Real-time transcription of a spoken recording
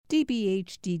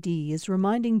DBHDD is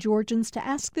reminding Georgians to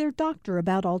ask their doctor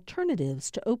about alternatives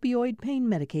to opioid pain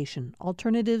medication.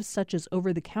 Alternatives such as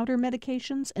over-the-counter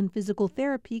medications and physical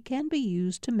therapy can be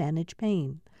used to manage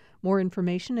pain. More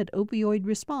information at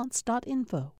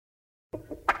opioidresponse.info.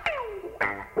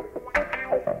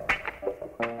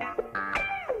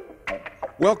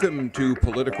 Welcome to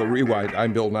Political Rewind.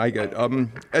 I'm Bill Nigut.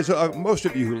 As most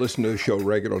of you who listen to the show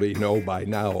regularly know by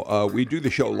now, we do the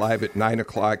show live at 9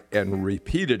 o'clock and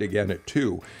repeat it again at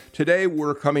 2. Today,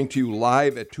 we're coming to you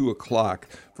live at 2 o'clock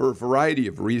for a variety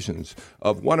of reasons,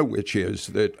 one of which is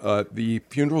that the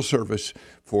funeral service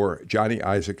for Johnny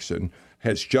Isakson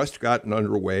has just gotten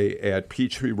underway at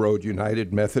Peachtree Road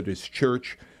United Methodist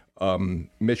Church.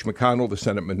 Mitch McConnell, the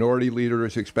Senate Minority Leader,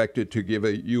 is expected to give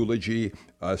a eulogy.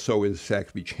 So is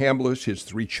Saxby Chambliss. His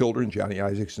 3 children, Johnny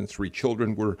Isakson's 3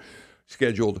 children, were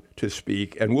scheduled to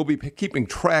speak. And we'll be keeping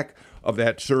track of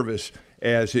that service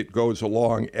as it goes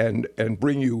along and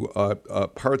bring you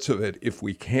parts of it if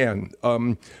we can.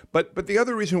 But the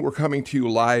other reason we're coming to you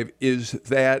live is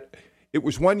that it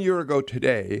was 1 year ago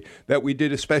today that we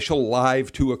did a special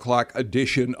live 2 o'clock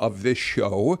edition of this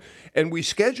show, and we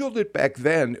scheduled it back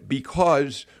then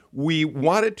because we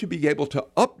wanted to be able to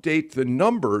update the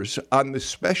numbers on the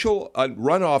special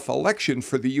runoff election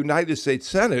for the United States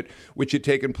Senate, which had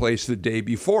taken place the day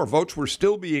before. Votes were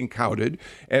still being counted,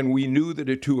 and we knew that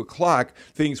at 2 o'clock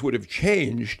things would have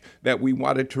changed that we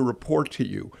wanted to report to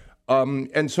you.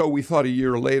 And so we thought a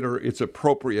year later it's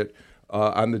appropriate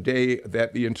on the day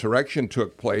that the insurrection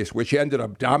took place, which ended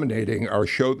up dominating our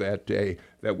show that day,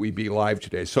 that we be live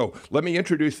today. So let me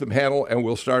introduce the panel, and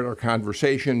we'll start our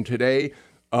conversation today.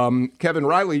 Kevin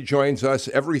Riley joins us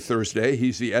every Thursday.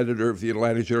 He's the editor of the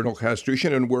Atlanta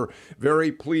Journal-Constitution, and we're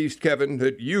very pleased, Kevin,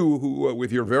 that you, who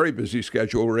with your very busy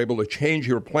schedule, were able to change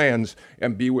your plans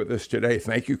and be with us today.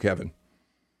 Thank you, Kevin.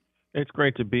 It's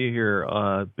great to be here,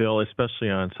 Bill, especially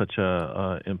on such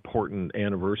a important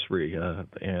anniversary,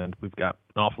 and we've got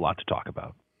an awful lot to talk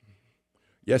about.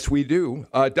 Yes, we do.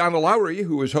 Donna Lowry,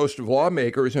 who is host of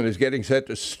Lawmakers and is getting set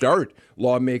to start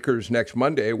Lawmakers next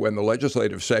Monday when the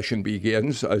legislative session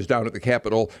begins, is down at the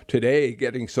Capitol today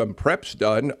getting some preps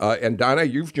done. And Donna,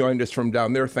 you've joined us from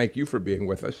down there. Thank you for being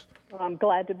with us. I'm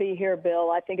glad to be here,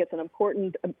 Bill. I think it's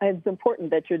important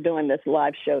that you're doing this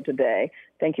live show today.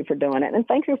 Thank you for doing it, and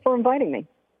thank you for inviting me.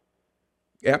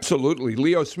 Absolutely.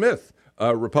 Leo Smith,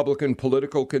 a Republican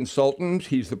political consultant.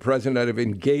 He's the president of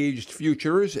Engaged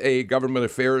Futures, a government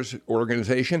affairs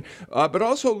organization. But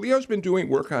also, Leo's been doing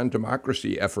work on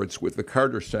democracy efforts with the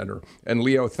Carter Center. And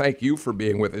Leo, thank you for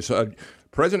being with us.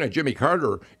 President Jimmy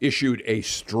Carter issued a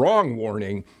strong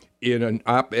warning in an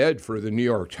op-ed for the New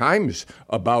York Times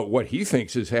about what he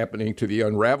thinks is happening to the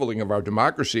unraveling of our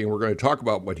democracy. And we're going to talk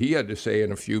about what he had to say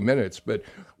in a few minutes. But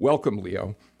welcome,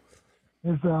 Leo.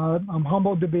 I'm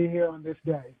humbled to be here on this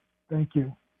day. Thank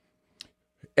you.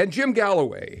 And Jim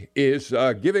Galloway is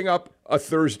giving up a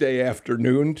Thursday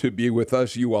afternoon to be with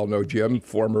us. You all know Jim,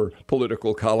 former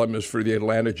political columnist for the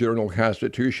Atlanta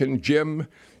Journal-Constitution. Jim,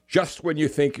 just when you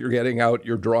think you're getting out,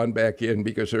 you're drawn back in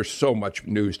because there's so much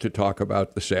news to talk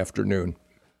about this afternoon.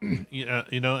 Yeah,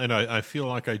 and I feel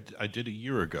like I did a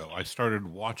year ago. I started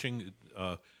watching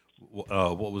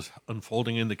what was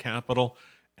unfolding in the Capitol,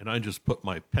 and I just put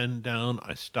my pen down.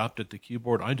 I stopped at the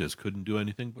keyboard. I just couldn't do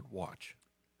anything but watch.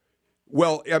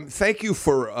 Well, thank you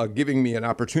for giving me an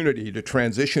opportunity to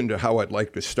transition to how I'd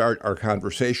like to start our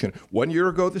conversation. 1 year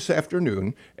ago this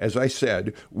afternoon, as I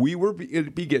said, we were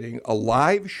beginning a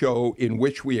live show in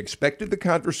which we expected the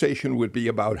conversation would be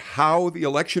about how the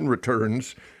election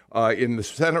returns in the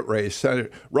Senate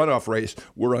runoff race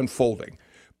were unfolding.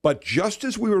 But just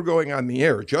as we were going on the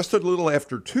air, just a little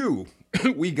after 2,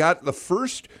 we got the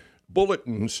first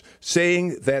bulletins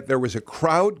saying that there was a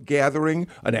crowd gathering,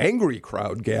 an angry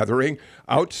crowd gathering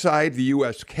outside the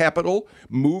U.S. Capitol,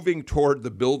 moving toward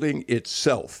the building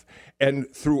itself.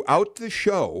 And throughout the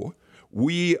show,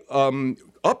 we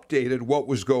updated what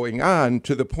was going on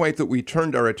to the point that we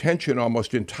turned our attention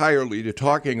almost entirely to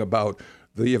talking about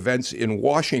the events in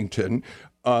Washington.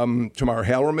 Tamar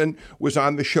Hallerman was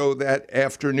on the show that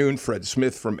afternoon. Fred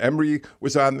Smith from Emory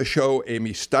was on the show,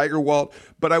 Amy Steigerwalt.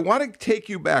 But I want to take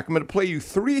you back. I'm going to play you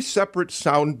 3 separate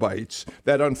sound bites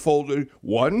that unfolded.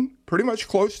 One, pretty much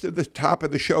close to the top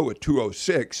of the show at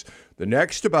 2:06. The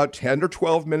next about 10 or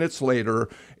 12 minutes later.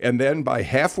 And then by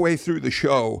halfway through the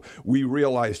show, we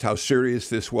realized how serious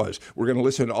this was. We're going to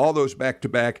listen to all those back to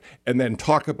back and then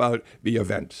talk about the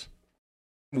events.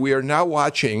 We are now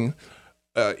watching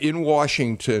in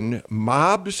Washington,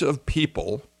 mobs of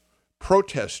people,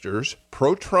 protesters,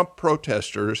 pro-Trump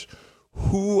protesters,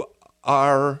 who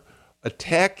are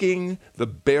attacking the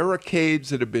barricades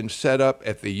that have been set up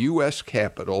at the U.S.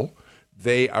 Capitol.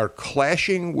 They are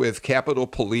clashing with Capitol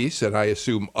Police and I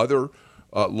assume other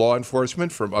law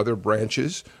enforcement from other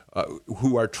branches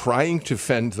who are trying to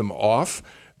fend them off.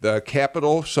 The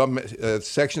Capitol, some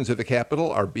sections of the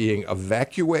Capitol are being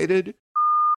evacuated.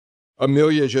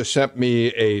 Amelia just sent me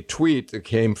a tweet that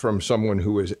came from someone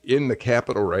who is in the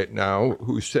Capitol right now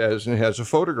who says, and has a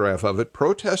photograph of it,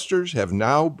 protesters have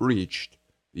now breached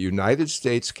the United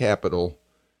States Capitol.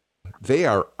 They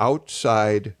are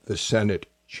outside the Senate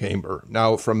chamber.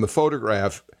 Now, from the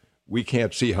photograph, we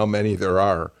can't see how many there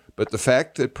are, but the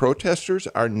fact that protesters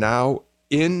are now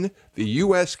in the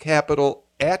U.S. Capitol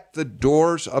at the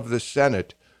doors of the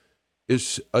Senate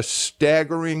is a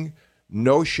staggering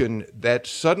notion that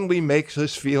suddenly makes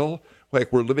us feel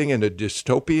like we're living in a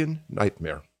dystopian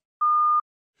nightmare.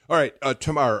 All right,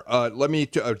 Tamar, let me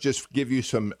just give you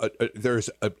some, there's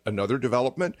another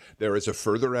development. There is a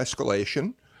further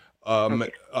escalation. Okay.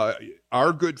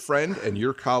 Our good friend and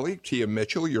your colleague, Tia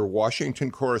Mitchell, your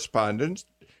Washington correspondent,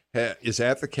 is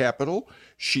at the Capitol.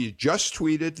 She just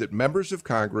tweeted that members of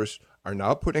Congress are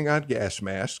now putting on gas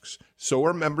masks. So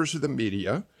are members of the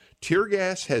media. Tear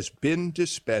gas has been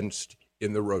dispensed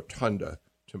in the rotunda,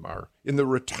 Tamar, in the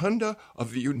rotunda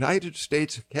of the United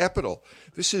States Capitol.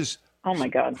 This is oh my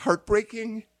God,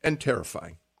 heartbreaking and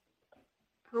terrifying.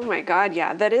 Oh my God,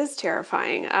 yeah, that is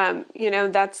terrifying.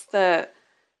 That's the.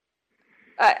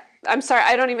 I'm sorry,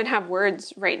 I don't even have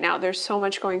words right now. There's so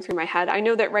much going through my head. I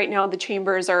know that right now the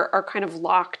chambers are kind of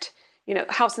locked.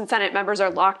 House and Senate members are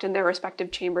locked in their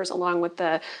respective chambers along with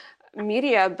the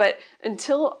media. But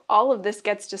until all of this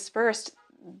gets dispersed,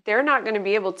 they're not going to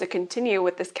be able to continue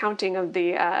with this counting of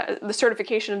the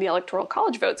certification of the Electoral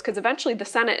College votes, because eventually the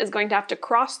Senate is going to have to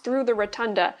cross through the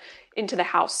rotunda into the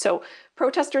House. So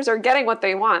protesters are getting what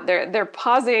they want. They're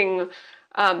pausing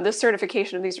the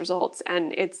certification of these results,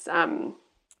 and it's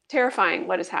terrifying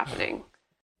what is happening.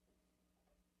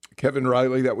 Kevin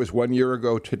Riley, that was 1 year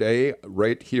ago today,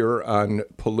 right here on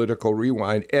Political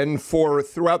Rewind. And for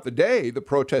throughout the day, the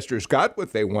protesters got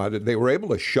what they wanted. They were able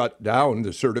to shut down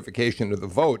the certification of the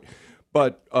vote,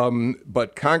 but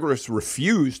Congress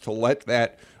refused to let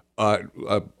that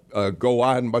go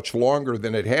on much longer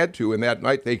than it had to. And that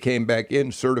night they came back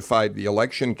in, certified the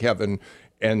election, Kevin.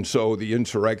 And so the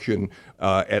insurrection,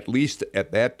 at least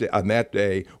on that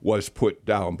day, was put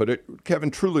down. But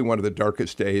Kevin, truly one of the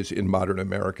darkest days in modern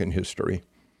American history.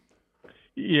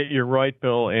 Yeah, you're right,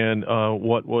 Bill. And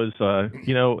what was,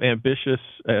 ambitious,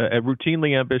 a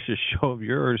routinely ambitious show of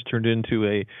yours turned into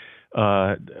a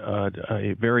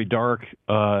very dark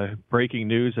breaking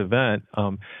news event.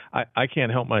 I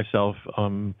can't help myself.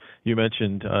 You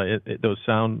mentioned those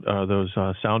sound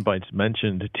bites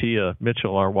mentioned Tia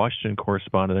Mitchell, our Washington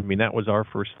correspondent. I mean, that was our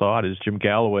first thought, is Jim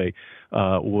Galloway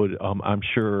would, I'm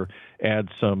sure, add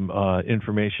some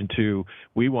information to.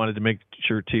 We wanted to make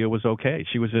sure Tia was okay.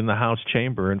 She was in the House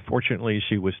chamber, and fortunately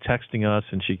she was texting us,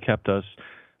 and she kept us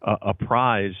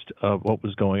apprised of what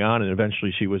was going on, and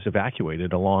eventually she was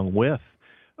evacuated along with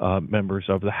members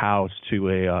of the House to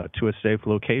a safe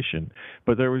location.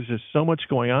 But there was just so much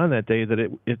going on that day that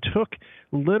it took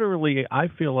literally, I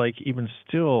feel like even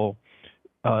still,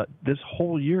 this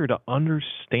whole year to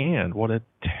understand what a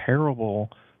terrible,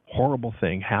 horrible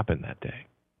thing happened that day.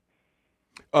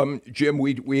 Jim,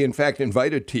 we in fact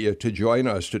invited Tia to join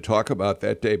us to talk about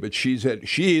that day, but she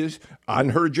is on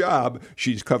her job.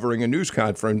 She's covering a news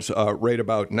conference right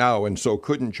about now, and so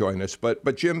couldn't join us.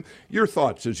 But Jim, your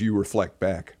thoughts as you reflect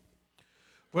back.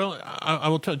 Well, I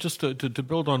will tell, just to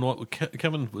build on what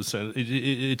Kevin was saying,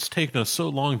 it's taken us so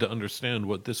long to understand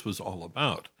what this was all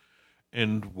about.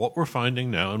 And what we're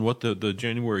finding now, and what the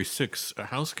January 6th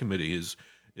House Committee is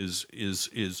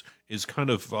kind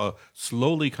of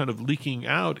slowly kind of leaking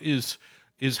out is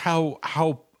how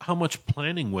much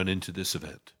planning went into this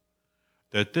event.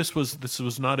 That this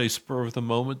was not a spur of the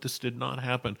moment. This did not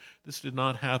happen. This did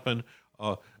not happen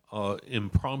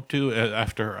impromptu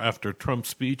after Trump's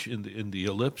speech in the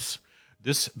ellipse.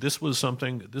 This was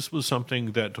something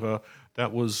that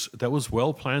was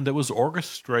well planned, that was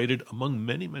orchestrated among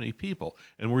many people,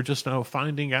 and we're just now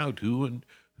finding out who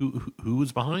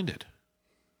was behind it.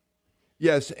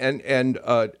 Yes, and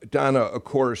Donna, of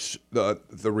course,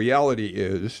 the reality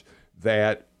is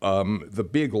that the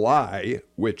big lie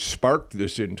which sparked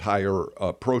this entire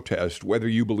protest, whether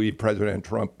you believe President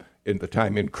Trump at the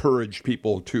time encouraged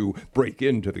people to break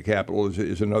into the Capitol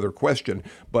is another question.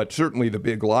 But certainly the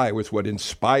big lie was what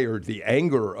inspired the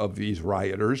anger of these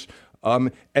rioters.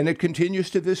 And it continues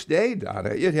to this day, Donna.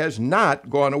 It has not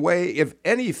gone away. If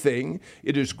anything,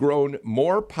 it has grown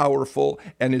more powerful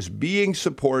and is being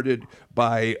supported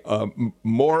by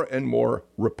more and more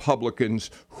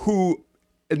Republicans who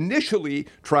initially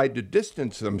tried to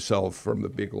distance themselves from the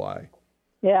big lie.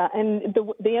 Yeah, and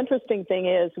the interesting thing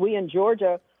is we in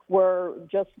Georgia were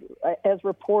just, as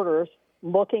reporters,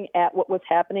 looking at what was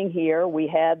happening here. We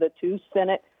had the 2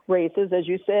 Senate races, as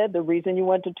you said. The reason you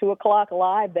went to 2 o'clock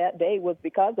live that day was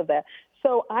because of that.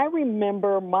 So I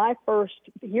remember my first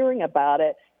hearing about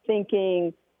it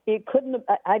thinking it couldn't have,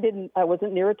 I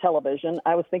wasn't near a television.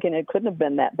 I was thinking it couldn't have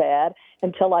been that bad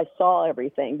until I saw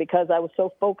everything, because I was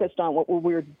so focused on what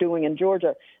we were doing in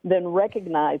Georgia, then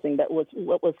recognizing that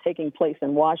what was taking place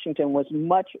in Washington was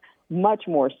much, much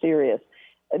more serious.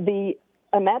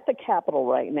 I'm at the Capitol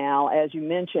right now, as you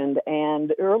mentioned,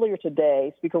 and earlier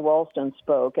today, Speaker Ralston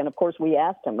spoke, and of course we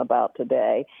asked him about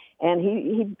today, and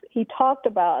he talked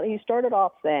about, he started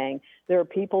off saying there are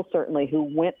people certainly who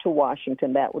went to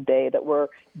Washington that day that were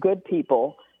good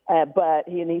people, but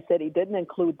he said he didn't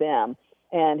include them,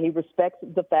 and he respects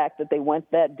the fact that they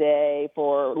went that day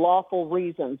for lawful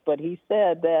reasons, but he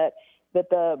said that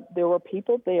there were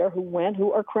people there who went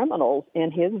who are criminals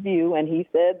in his view, and he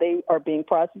said they are being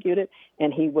prosecuted,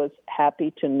 and he was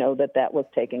happy to know that that was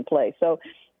taking place. So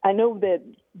I know that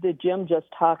Jim just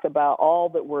talked about all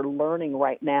that we're learning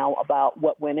right now about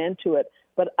what went into it,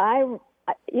 but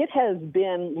it has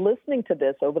been listening to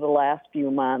this over the last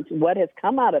few months, what has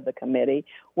come out of the committee,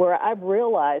 where I've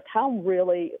realized how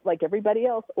really, like everybody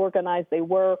else, organized they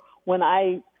were.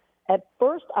 At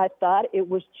first, I thought it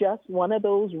was just one of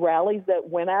those rallies that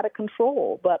went out of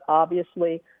control, but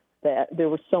obviously there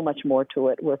was so much more to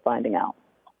it, we're finding out.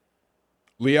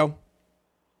 Leo?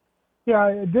 Yeah,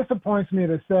 it disappoints me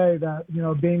to say that,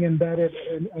 being embedded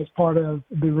as part of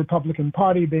the Republican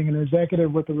Party, being an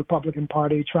executive with the Republican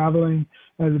Party, traveling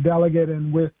as a delegate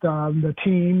and with the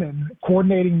team and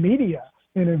coordinating media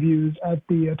interviews at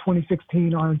the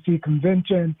 2016 RNC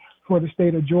convention for the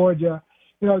state of Georgia.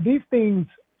 These things,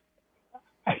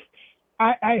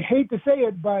 I hate to say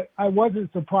it, but I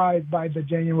wasn't surprised by the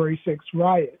January 6th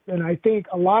riot. And I think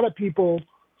a lot of people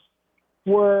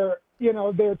were,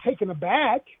 they're taken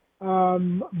aback,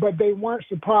 but they weren't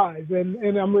surprised.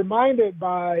 And I'm reminded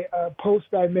by a post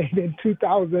I made in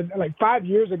 2000, like 5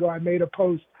 years ago, I made a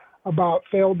post about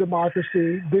failed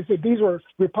democracy. These were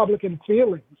Republican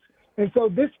feelings. And so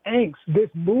this angst,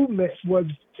 this movement was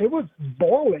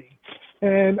boiling.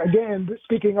 And again,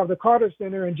 speaking of the Carter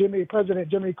Center and President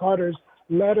Jimmy Carter's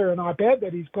letter and op-ed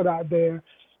that he's put out there,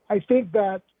 I think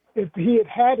that if he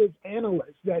had his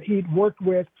analysts that he'd worked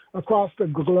with across the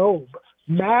globe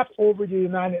map over the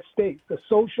United States the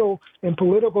social and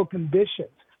political conditions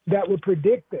that would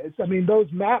predict this, I mean, those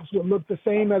maps would look the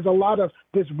same as a lot of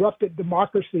disrupted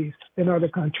democracies in other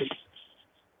countries.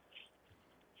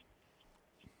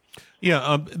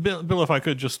 Yeah, Bill, if I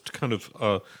could just kind of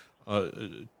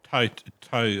tie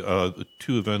the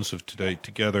 2 events of today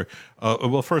together.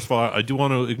 Well, first of all, I do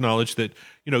want to acknowledge that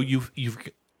you've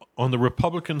on the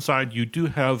Republican side, you do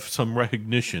have some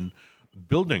recognition,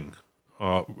 building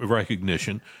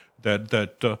recognition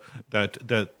that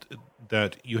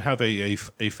you have a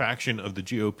faction of the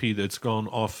GOP that's gone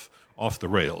off the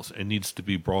rails and needs to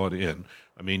be brought in.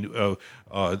 I mean,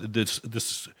 this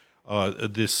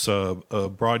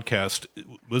broadcast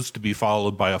was to be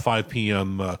followed by a 5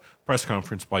 p.m. Press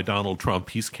conference by Donald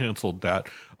Trump. He's canceled that.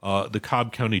 The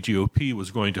Cobb County GOP was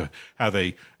going to have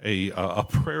a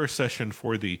prayer session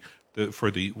for the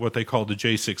what they call the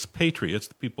J6 Patriots,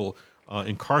 the people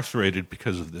incarcerated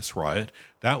because of this riot.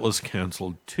 That was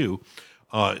canceled too.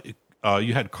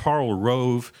 You had Karl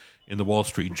Rove in the Wall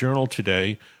Street Journal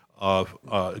today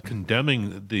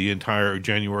condemning the entire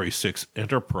January 6th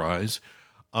enterprise.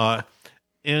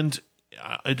 And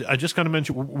I just got to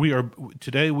mention,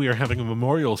 today we are having a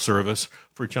memorial service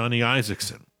for Johnny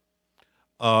Isakson,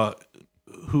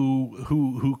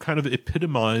 who kind of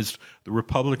epitomized the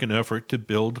Republican effort to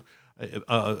build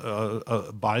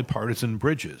bipartisan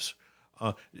bridges.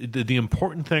 The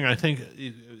important thing, I think,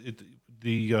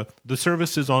 the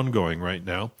service is ongoing right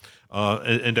now,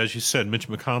 and as you said, Mitch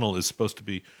McConnell is supposed to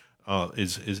be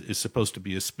is supposed to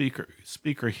be a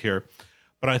speaker here,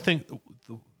 but I think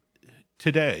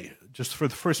today, just for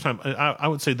the first time, I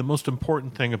would say the most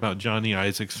important thing about Johnny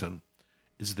Isakson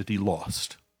is that he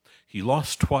lost. He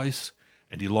lost twice,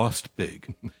 and he lost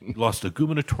big. He lost a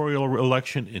gubernatorial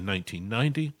election in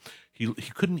 1990.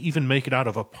 He couldn't even make it out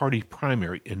of a party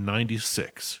primary in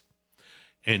 96.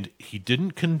 And he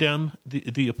didn't condemn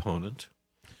the opponent.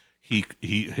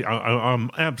 I'm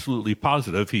absolutely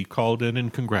positive he called in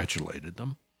and congratulated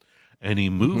them. and he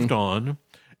moved on,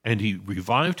 and he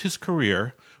revived his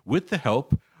career with the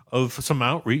help of some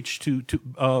outreach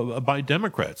by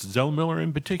Democrats, Zell Miller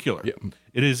in particular. Yeah.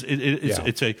 It's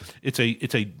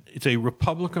a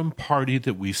Republican Party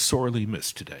that we sorely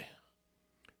miss today.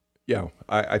 Yeah,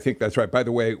 I think that's right. By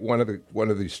the way, one of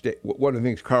the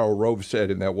things Karl Rove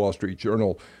said in that Wall Street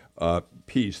Journal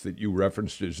piece that you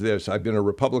referenced is this: I've been a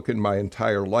Republican my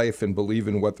entire life and believe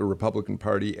in what the Republican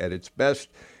Party at its best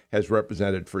has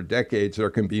represented for decades. There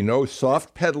can be no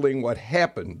soft peddling what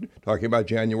happened, talking about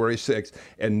January 6th,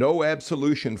 and no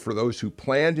absolution for those who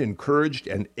planned, encouraged,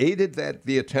 and aided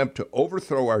the attempt to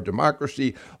overthrow our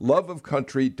democracy. Love of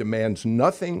country demands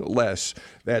nothing less.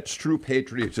 That's true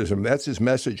patriotism. That's his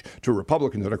message to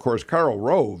Republicans. And of course, Karl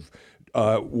Rove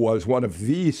was one of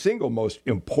the single most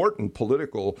important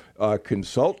political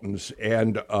consultants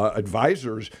and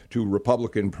advisors to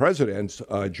Republican presidents,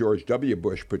 George W.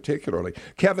 Bush particularly.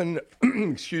 Kevin,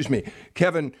 excuse me,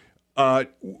 Kevin,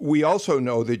 we also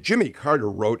know that Jimmy Carter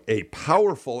wrote a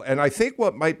powerful and I think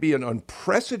what might be an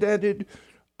unprecedented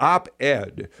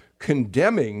op-ed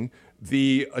condemning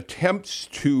the attempts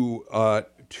to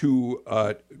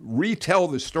retell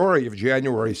the story of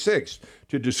January 6th,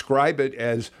 to describe it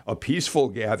as a peaceful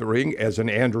gathering, as an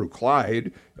Andrew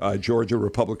Clyde, Georgia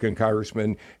Republican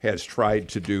congressman, has tried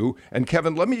to do. And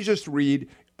Kevin, let me just read,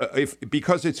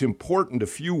 because it's important, a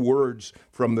few words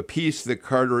from the piece that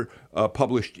Carter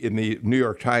published in the New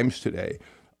York Times today.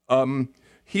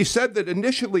 He said that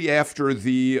initially after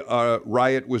the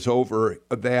riot was over,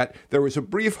 that there was a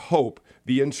brief hope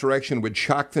the insurrection would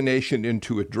shock the nation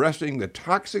into addressing the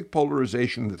toxic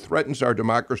polarization that threatens our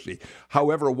democracy.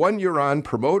 However, 1 year on,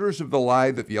 promoters of the lie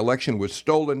that the election was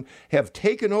stolen have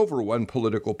taken over one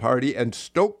political party and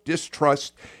stoked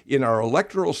distrust in our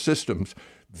electoral systems.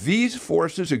 These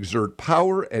forces exert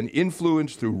power and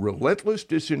influence through relentless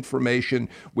disinformation,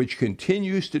 which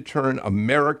continues to turn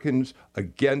Americans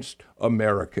against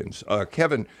Americans.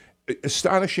 Kevin,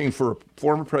 astonishing for a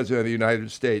former president of the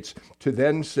United States to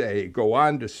then go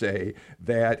on to say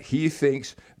that he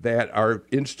thinks that our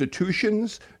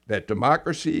institutions, that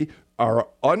democracy, are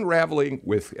unraveling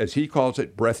with, as he calls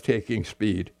it, breathtaking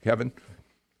speed. Kevin?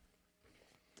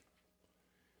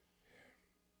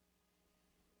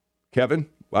 Kevin?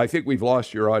 I think we've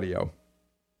lost your audio.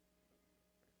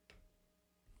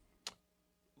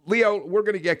 Leo, we're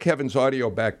going to get Kevin's audio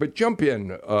back, but jump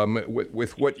in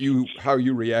with how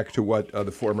you react to what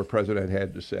the former president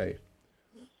had to say.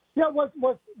 Yeah,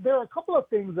 there are a couple of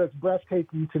things that's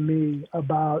breathtaking to me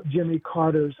about Jimmy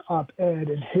Carter's op-ed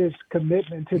and his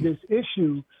commitment to this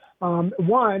issue.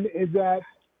 One is that,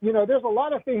 there's a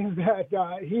lot of things that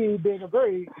he, being a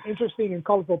very interesting and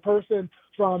colorful person,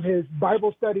 from his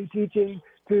Bible study teaching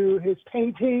to his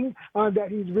painting that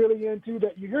he's really into,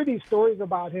 that you hear these stories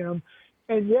about him.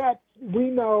 And yet we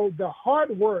know the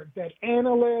hard work that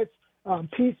analysts,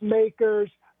 peacemakers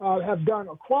have done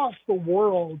across the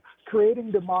world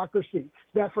creating democracy,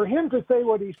 that for him to say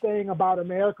what he's saying about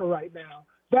America right now,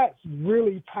 that's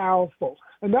really powerful.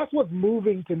 And that's what's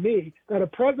moving to me, that a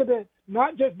president,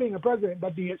 not just being a president,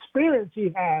 but the experience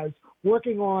he has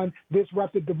working on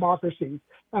disrupted democracies,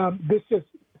 this just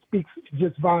speaks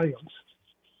just volumes.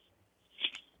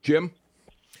 Jim?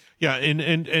 Yeah,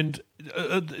 and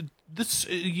this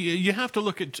you have to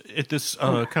look at this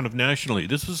kind of nationally.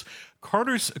 This was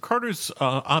Carter's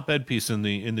op-ed piece in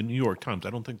the New York Times.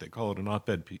 I don't think they call it an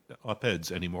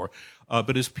op-eds anymore,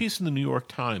 but his piece in the New York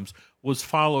Times was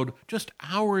followed just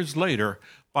hours later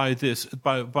by this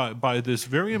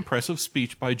very impressive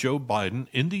speech by Joe Biden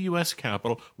in the U.S.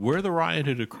 Capitol where the riot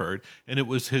had occurred, and it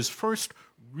was his first.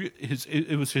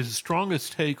 It was his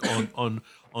strongest take on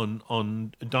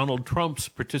Donald Trump's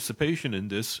participation in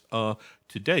this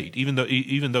to date, even though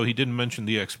he didn't mention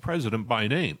the ex-president by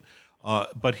name.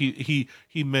 But he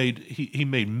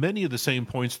made many of the same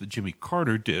points that Jimmy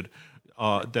Carter did.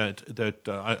 I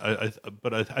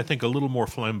think a little more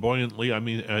flamboyantly. I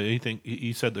mean, I think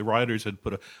he said the rioters had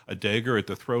put a dagger at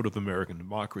the throat of American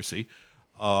democracy,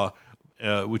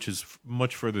 which is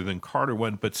much further than Carter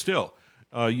went. But still,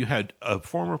 you had a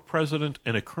former president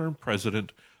and a current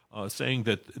president saying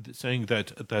that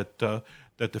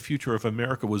the future of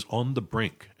America was on the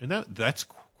brink, and that's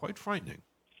quite frightening.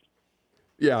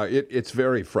 Yeah, it's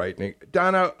very frightening.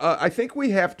 Donna, I think we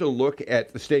have to look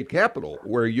at the state capitol,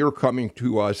 where you're coming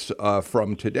to us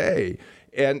from today,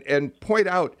 and point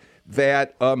out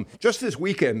that just this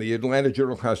weekend, the Atlanta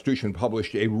Journal-Constitution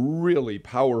published a really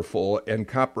powerful and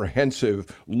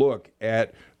comprehensive look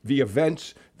at the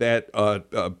events that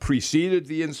preceded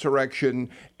the insurrection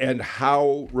and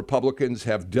how Republicans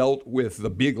have dealt with the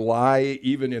big lie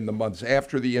even in the months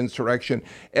after the insurrection.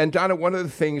 And Donna, one of the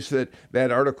things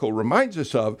that article reminds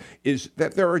us of is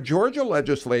that there are Georgia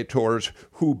legislators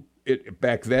who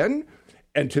back then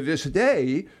and to this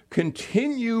day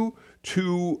continue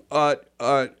to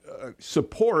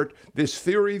support this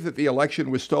theory that the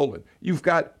election was stolen. You've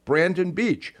got Brandon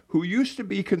Beach, who used to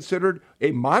be considered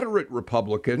a moderate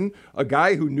Republican, a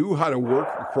guy who knew how to work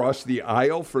across the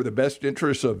aisle for the best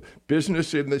interests of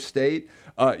business in the state.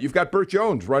 You've got Burt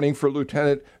Jones running for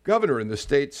lieutenant governor in the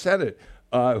state Senate,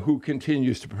 who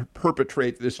continues to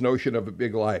perpetrate this notion of a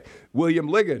big lie. William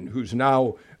Ligon, who's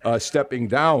now stepping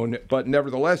down, but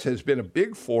nevertheless has been a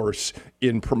big force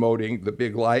in promoting the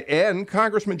big lie. And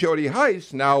Congressman Jody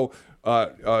Hice, now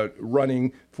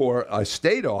running for a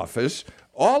state office.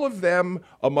 All of them,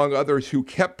 among others, who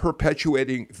kept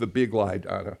perpetuating the big lie,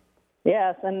 Donna.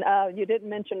 Yes, and you didn't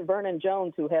mention Vernon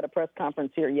Jones, who had a press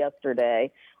conference here yesterday,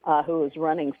 who is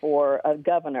running for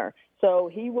governor.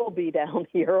 So he will be down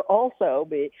here also.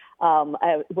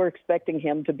 We're expecting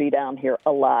him to be down here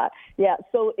a lot. Yeah,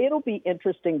 so it'll be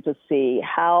interesting to see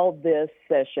how this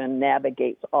session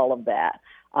navigates all of that.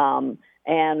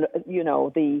 And, you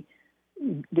know, the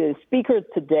speaker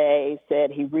today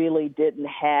said he really didn't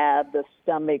have the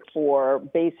stomach for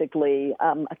basically,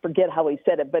 I forget how he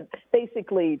said it, but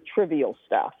basically trivial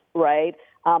stuff, right?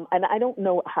 And I don't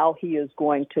know how he is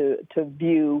going to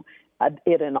view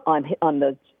it on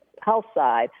the House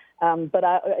side. But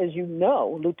as you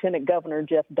know, Lieutenant Governor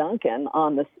Jeff Duncan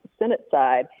on the Senate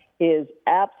side is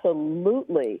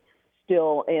absolutely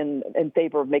still in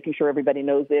favor of making sure everybody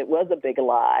knows it was a big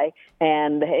lie.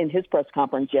 And in his press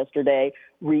conference yesterday,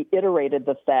 reiterated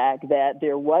the fact that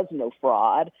there was no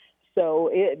fraud. So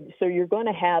you're going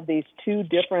to have these two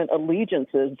different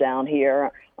allegiances down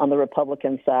here on the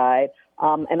Republican side.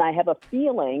 And I have a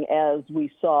feeling, as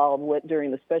we saw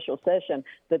during the special session,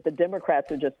 that the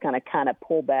Democrats are just kind of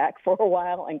pull back for a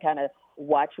while and kind of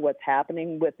watch what's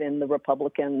happening within the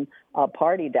Republican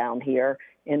Party down here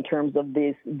in terms of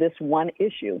this one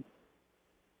issue.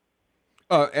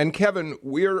 And Kevin,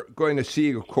 we're going to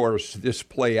see, of course, this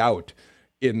play out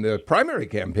in the primary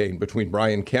campaign between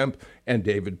Brian Kemp and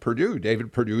David Perdue.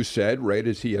 David Perdue said, right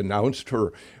as he announced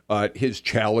his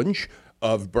challenge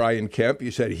of Brian Kemp,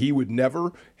 he said he would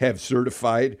never have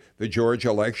certified the Georgia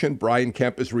election. Brian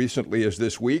Kemp, as recently as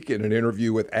this week, in an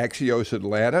interview with Axios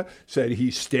Atlanta, said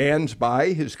he stands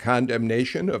by his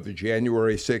condemnation of the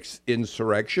January 6th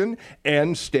insurrection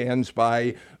and stands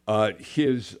by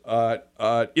his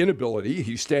inability.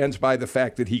 He stands by the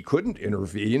fact that he couldn't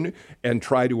intervene and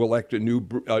try to elect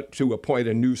to appoint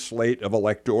a new slate of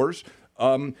electors.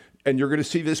 And you're going to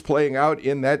see this playing out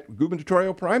in that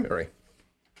gubernatorial primary.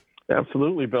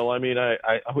 Absolutely, Bill. I mean,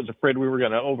 I was afraid we were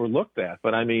going to overlook that.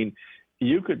 But, I mean,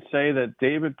 you could say that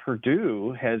David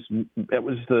Perdue that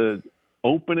was the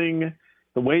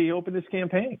way he opened his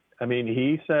campaign. I mean,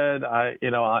 he said,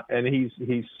 and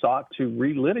he's sought to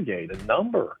relitigate a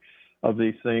number of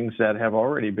these things that have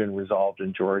already been resolved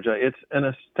in Georgia. It's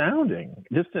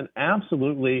an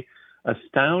absolutely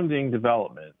astounding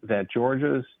development that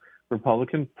Georgia's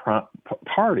Republican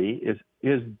Party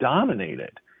is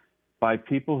dominated by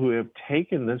people who have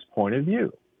taken this point of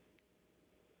view.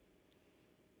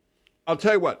 I'll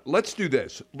tell you what, let's do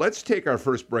this. Let's take our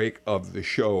first break of the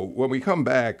show. When we come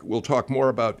back, we'll talk more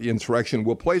about the insurrection.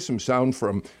 We'll play some sound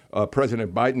from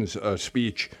President Biden's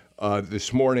speech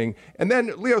this morning. And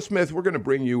then, Leo Smith, we're going to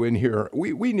bring you in here.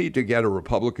 We need to get a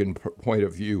Republican point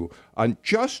of view on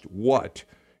just what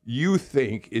you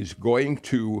think is going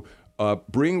to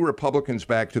bring Republicans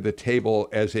back to the table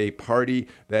as a party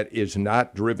that is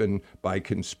not driven by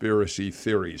conspiracy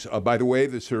theories. By the way,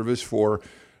 the service for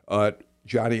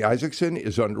Johnny Isakson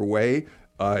is underway.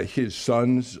 His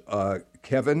sons,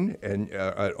 Kevin, and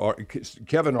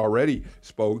Kevin already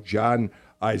spoke. John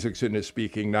Isakson is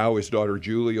speaking now. His daughter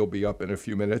Julie will be up in a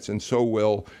few minutes, and so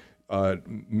will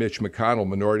Mitch McConnell,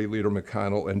 Minority Leader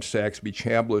McConnell, and Saxby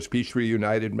Chambliss. Peachtree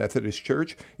United Methodist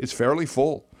Church is fairly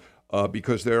full.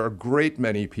 Because there are a great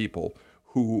many people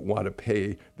who want to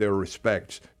pay their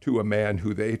respects to a man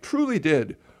who they truly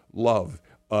did love,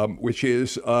 which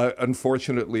is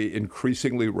unfortunately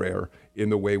increasingly rare in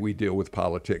the way we deal with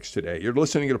politics today. You're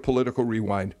listening to Political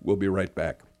Rewind. We'll be right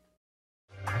back.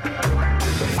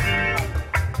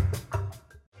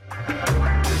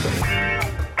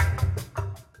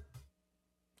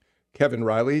 Kevin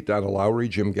Riley, Donna Lowry,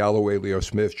 Jim Galloway, Leo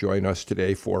Smith join us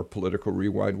today for Political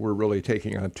Rewind. We're really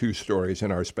taking on two stories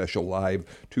in our special live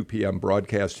 2 p.m.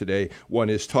 broadcast today. One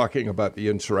is talking about the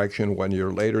insurrection 1 year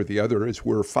later. The other is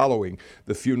we're following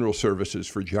the funeral services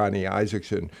for Johnny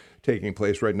Isakson taking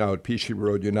place right now at Peachtree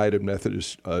Road United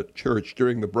Methodist Church.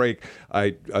 During the break,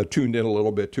 I tuned in a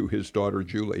little bit to his daughter,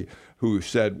 Julie, who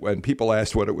said when people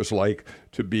asked what it was like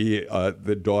to be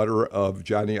the daughter of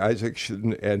Johnny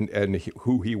Isakson and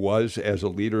who he was as a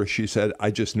leader, she said,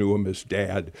 I just knew him as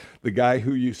Dad, the guy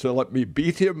who used to let me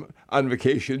beat him on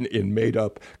vacation in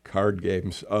made-up card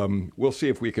games. We'll see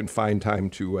if we can find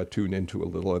time to tune into a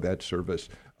little of that service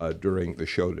during the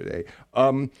show today.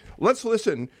 Let's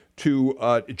listen to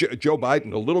Joe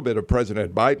Biden, a little bit of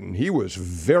President Biden. He was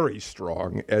very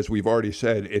strong, as we've already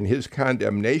said, in his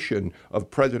condemnation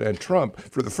of President Trump.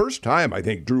 For the first time, I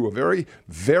think, drew a very,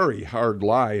 very hard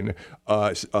line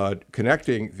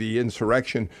connecting the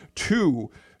insurrection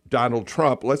to Donald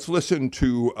Trump. Let's listen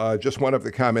to just one of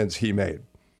the comments he made.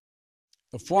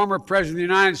 The former President of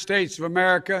the United States of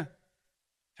America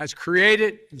has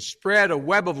created and spread a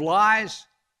web of lies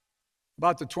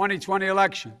about the 2020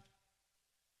 election.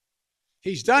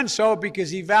 He's done so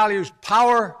because he values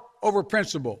power over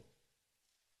principle,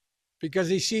 because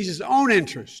he sees his own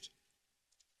interest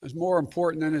as more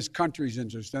important than his country's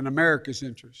interest, than America's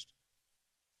interest,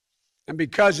 and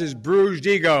because his bruised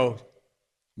ego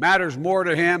matters more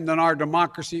to him than our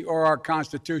democracy or our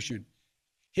Constitution.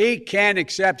 He can't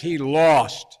accept he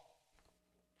lost.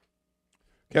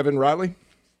 Kevin Riley?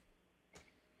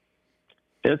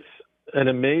 It's an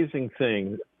amazing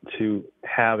thing to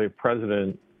have a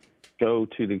president go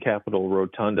to the Capitol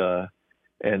Rotunda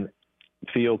and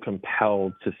feel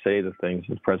compelled to say the things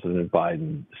that President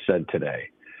Biden said today.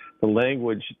 The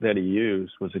language that he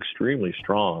used was extremely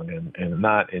strong and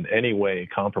not in any way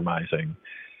compromising.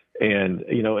 And,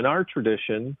 you know, in our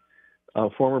tradition,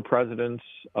 former presidents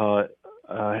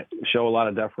show a lot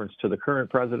of deference to the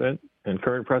current president, and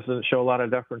current presidents show a lot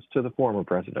of deference to the former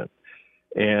president.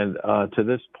 And to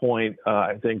this point,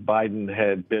 I think Biden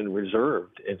had been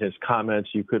reserved in his comments.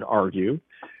 You could argue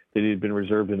that he had been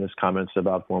reserved in his comments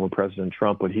about former President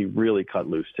Trump, but he really cut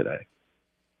loose today.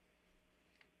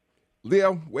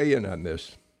 Leo, weigh in on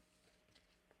this.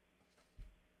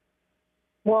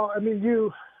 Well, I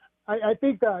mean, I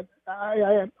think that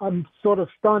I'm sort of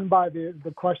stunned by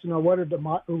the question of what do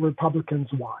the Republicans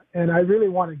want. And I really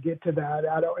want to get to that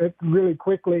really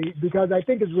quickly because I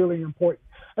think it's really important.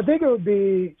 I think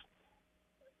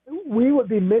we would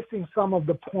be missing some of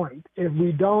the point if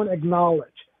we don't acknowledge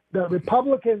that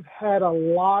Republicans had a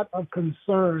lot of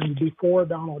concerns before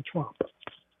Donald Trump.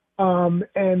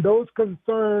 And those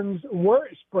concerns were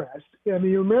expressed. I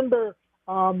mean, you remember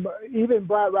even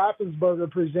Brad Raffensperger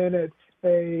presented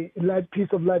a piece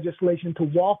of legislation to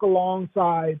walk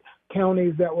alongside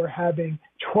counties that were having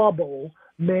trouble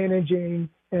managing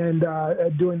and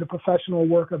doing the professional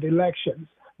work of elections.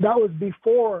 That was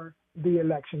before the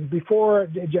election, before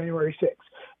January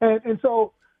 6th. And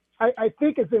so I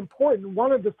think it's important.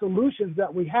 One of the solutions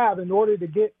that we have in order to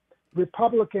get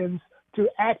Republicans to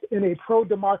act in a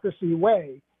pro-democracy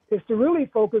way is to really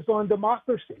focus on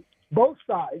democracy. Both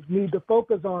sides need to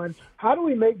focus on how do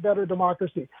we make better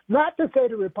democracy. Not to say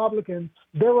to Republicans,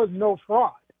 there was no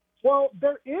fraud. Well,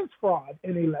 there is fraud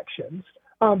in elections.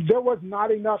 There was not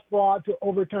enough fraud to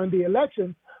overturn the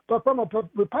elections. But from a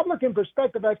Republican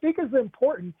perspective, I think it's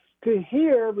important to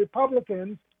hear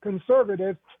Republicans,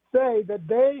 conservatives, say that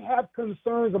they have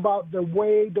concerns about the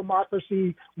way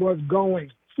democracy was going,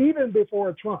 even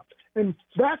before Trump. And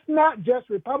that's not just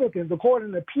Republicans.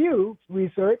 According to Pew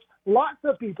Research, lots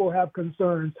of people have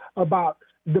concerns about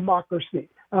democracy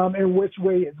and which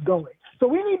way it's going. So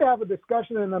we need to have a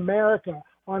discussion in America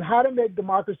on how to make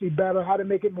democracy better, how to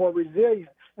make it more resilient.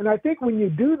 And I think when you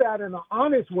do that in an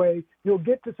honest way, you'll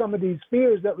get to some of these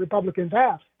fears that Republicans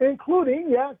have, including,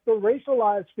 yes, the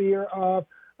racialized fear of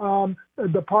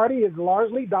the party is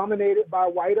largely dominated by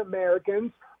white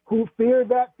Americans who fear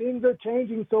that things are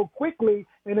changing so quickly.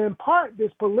 And in part,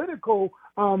 this political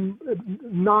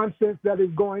nonsense that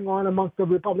is going on amongst the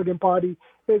Republican Party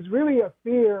is really a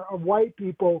fear of white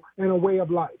people and a way of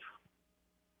life.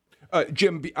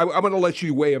 Jim, I'm going to let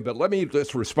you weigh in, but let me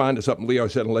just respond to something Leo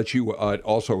said and let you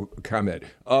also comment.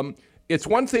 It's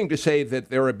one thing to say that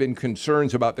there have been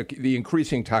concerns about the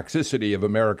increasing toxicity of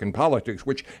American politics,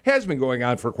 which has been going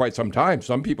on for quite some time.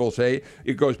 Some people say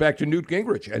it goes back to Newt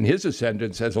Gingrich and his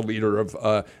ascendance as a leader of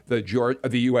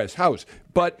the U.S. House.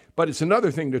 But it's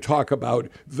another thing to talk about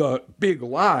the big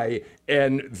lie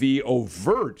and the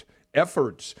overt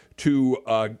efforts to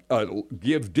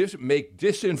make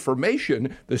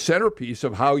disinformation the centerpiece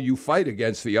of how you fight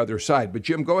against the other side. But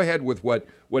Jim, go ahead with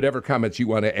whatever comments you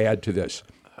want to add to this.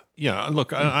 Yeah,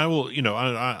 look, I will.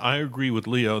 I agree with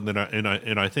Leo,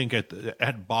 and I think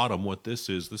at bottom, what this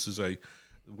is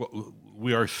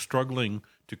we are struggling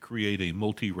to create a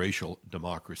multiracial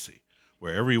democracy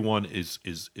where everyone is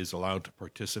allowed to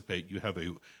participate. You have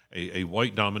a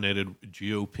white dominated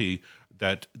GOP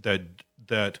that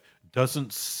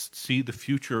doesn't see the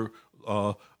future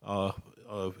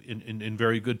in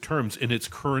very good terms in its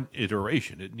current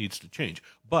iteration. It needs to change.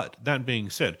 But that being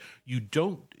said, you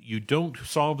don't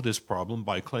solve this problem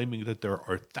by claiming that there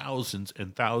are thousands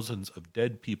and thousands of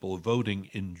dead people voting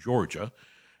in Georgia,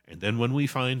 and then when we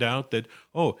find out that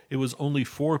it was only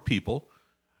 4 people,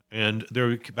 and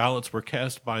their ballots were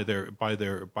cast by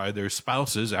their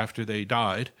spouses after they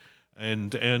died,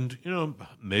 and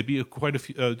maybe quite a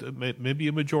few, maybe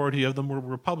a majority of them were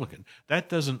Republican. That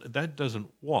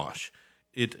doesn't wash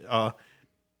it.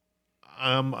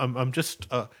 I'm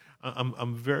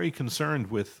very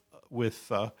concerned with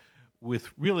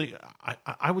really,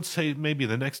 I would say maybe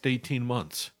the next 18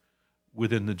 months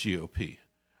within the GOP,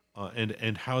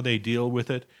 and how they deal with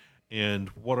it, and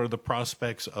what are the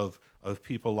prospects of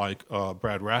people like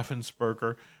Brad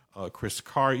Raffensperger, Chris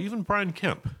Carr, even Brian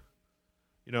Kemp.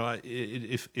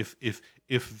 If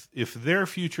their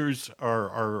futures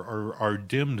are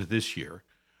dimmed this year,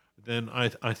 then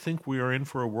I think we are in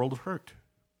for a world of hurt.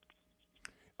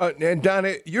 And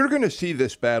Donna, you're going to see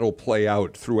this battle play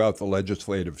out throughout the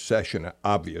legislative session,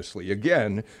 obviously.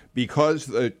 Again, because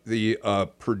the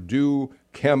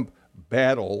Perdue-Kemp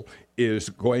battle is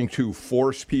going to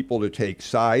force people to take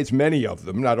sides. Many of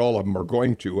them, not all of them, are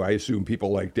going to. I assume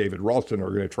people like David Ralston are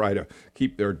going to try to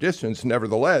keep their distance.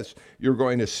 Nevertheless, you're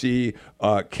going to see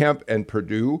Kemp and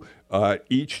Perdue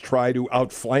each try to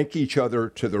outflank each other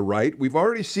to the right. We've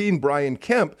already seen Brian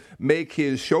Kemp make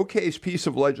his showcase piece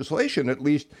of legislation, at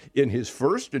least in his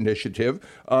first initiative,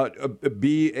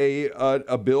 be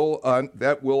a bill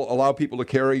that will allow people to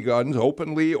carry guns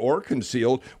openly or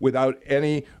concealed without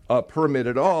any permit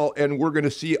at all. And we're going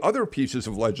to see other pieces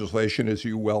of legislation, as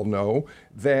you well know,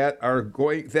 that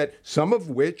some of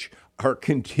which are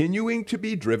continuing to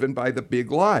be driven by the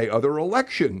big lie. Other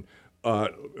election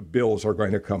bills are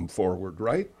going to come forward,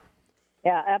 right?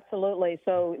 Yeah, absolutely.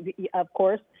 So, of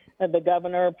course, the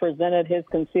governor presented his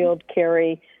concealed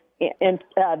carry and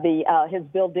his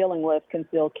bill dealing with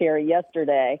concealed carry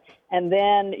yesterday. And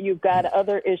then you've got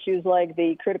other issues like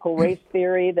the critical race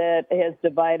theory that has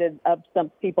divided up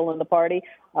some people in the party.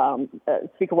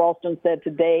 Speaker Ralston said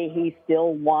today he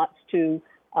still wants to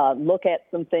look at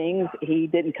some things. He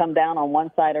didn't come down on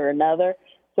one side or another.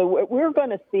 So we're going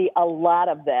to see a lot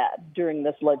of that during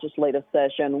this legislative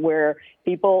session, where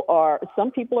some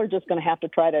people are just going to have to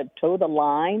try to toe the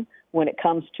line when it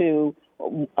comes to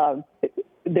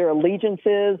their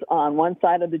allegiances on one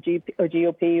side of the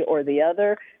GOP or the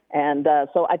other. And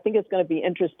so I think it's going to be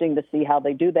interesting to see how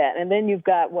they do that. And then you've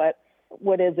got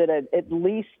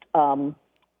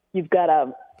you've got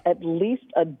at least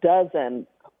a dozen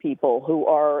people who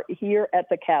are here at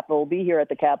the Capitol,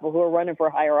 who are running for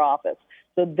higher office.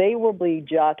 So they will be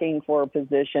jockeying for a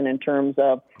position in terms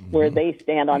of where they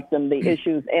stand on some of the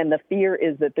issues. And the fear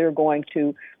is that they're going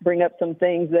to bring up some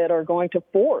things that are going to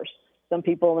force some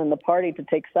people in the party to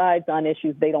take sides on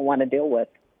issues they don't want to deal with.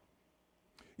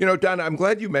 Donna, I'm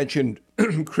glad you mentioned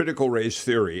critical race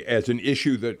theory as an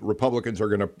issue that Republicans are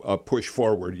going to push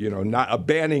forward, not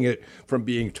banning it from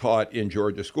being taught in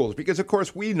Georgia schools. Because, of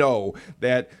course, we know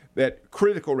that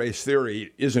critical race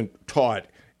theory isn't taught,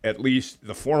 at least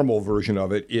the formal version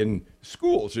of it, in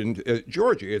schools in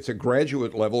Georgia. It's a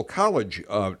graduate level college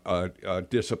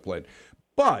discipline.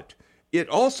 But it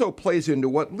also plays into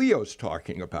what Leo's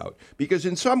talking about, because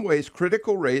in some ways,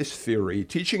 critical race theory,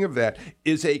 teaching of that,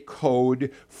 is a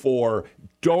code for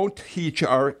don't teach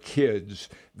our kids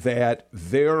that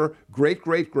their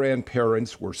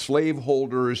great-great-grandparents were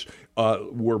slaveholders,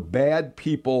 were bad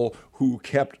people who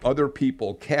kept other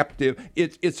people captive.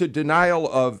 It's a denial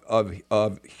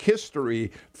of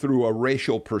history through a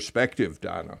racial perspective,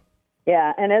 Donna.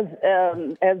 Yeah, and as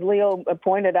Leo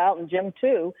pointed out, and Jim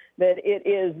too, that it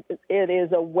is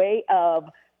a way of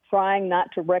trying not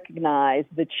to recognize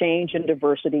the change in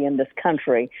diversity in this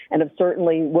country, and of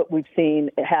certainly what we've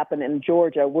seen happen in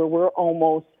Georgia, where we're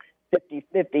almost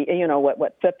 50-50,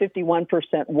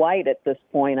 51% white at this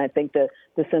point. I think the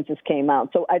census came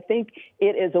out. So I think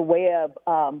it is a way of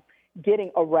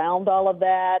getting around all of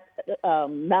that,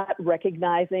 not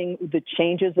recognizing the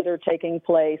changes that are taking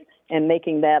place and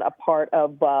making that a part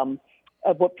of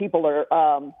what people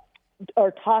are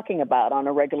are talking about on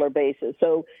a regular basis.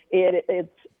 So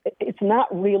it's not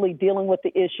really dealing with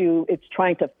the issue. It's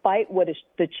trying to fight what is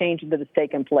the change that has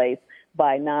taken place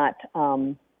by not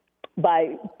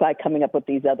by coming up with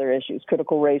these other issues,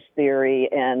 critical race theory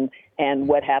and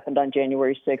what happened on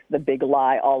January 6th, the big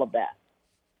lie, all of that.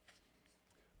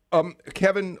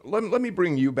 Kevin, let me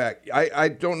bring you back. I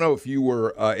don't know if you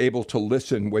were able to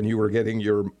listen when you were getting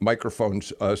your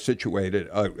microphones situated,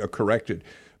 corrected.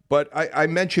 But I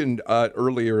mentioned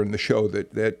earlier in the show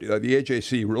that the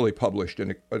AJC really published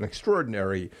an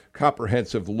extraordinary,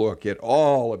 comprehensive look at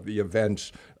all of the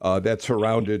events that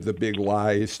surrounded the big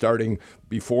lie, starting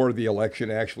before the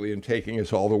election, actually, and taking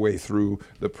us all the way through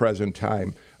the present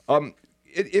time.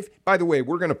 By the way,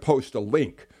 we're going to post a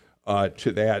link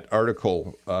to that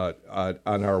article on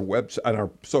our website, on our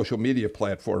social media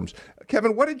platforms.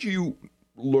 Kevin, what did you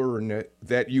learn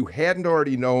that you hadn't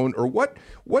already known, or what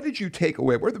did you take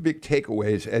away? What are the big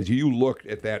takeaways as you looked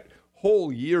at that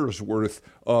whole year's worth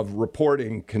of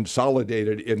reporting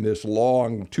consolidated in this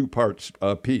long two-part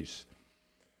piece?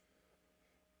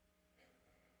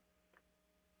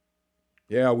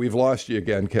 Yeah, we've lost you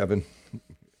again, Kevin.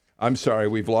 I'm sorry,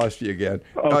 we've lost you again.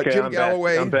 Okay, Jim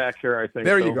Galloway. I'm back here, I think.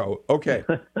 There you go. Okay.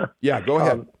 Yeah, go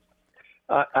ahead.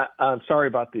 I'm sorry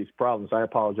about these problems. I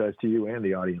apologize to you and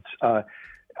the audience.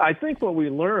 I think what we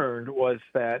learned was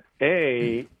that,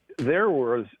 there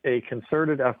was a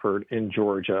concerted effort in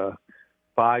Georgia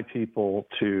by people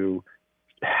to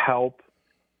help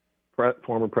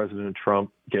former President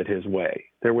Trump get his way.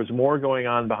 There was more going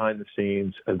on behind the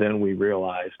scenes than we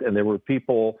realized, and there were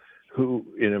people who,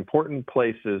 in important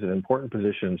places and important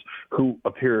positions, who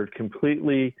appeared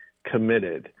completely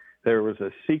committed. There was a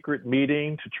secret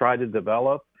meeting to try to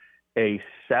develop a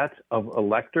set of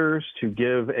electors to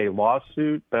give a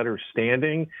lawsuit better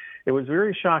standing. It was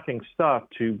very shocking stuff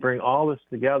to bring all this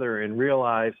together and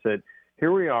realize that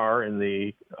here we are in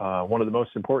the one of the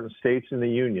most important states in the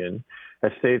union, a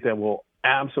state that will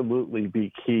absolutely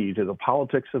be key to the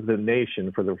politics of the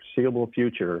nation for the foreseeable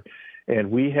future. And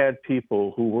we had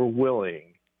people who were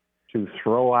willing to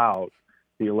throw out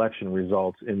the election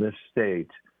results in this state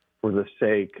for the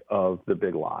sake of the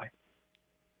big lie.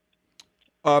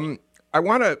 I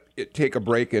want to take a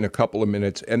break in a couple of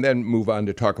minutes and then move on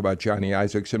to talk about Johnny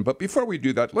Isakson. But before we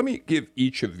do that, let me give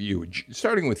each of you,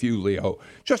 starting with you, Leo,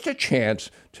 just a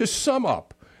chance to sum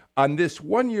up on this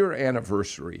one-year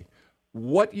anniversary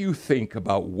what you think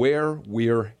about where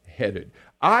we're headed.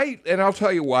 And I'll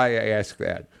tell you why I ask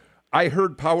that. I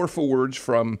heard powerful words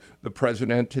from the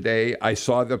president today. I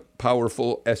saw the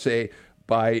powerful essay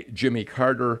by Jimmy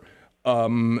Carter.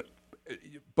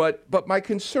 But my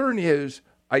concern is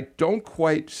I don't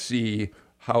quite see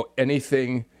how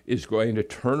anything is going to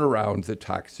turn around the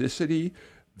toxicity,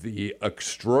 the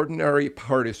extraordinary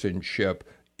partisanship.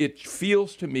 It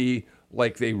feels to me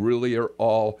like they really are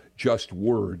all just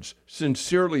words,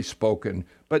 sincerely spoken,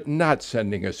 but not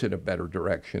sending us in a better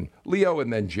direction. Leo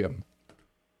and then Jim.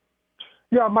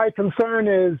 Yeah, my concern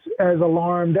is as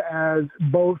alarmed as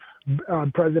both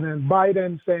President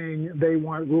Biden saying they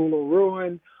want rule or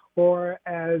ruin, or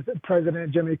as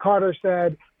President Jimmy Carter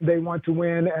said, they want to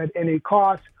win at any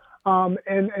cost. And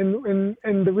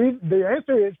the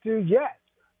answer is to yes.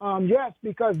 Yes,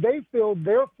 because they feel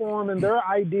their form and their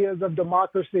ideas of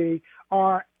democracy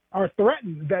are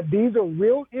threatened, that these are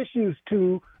real issues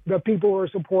to the people who are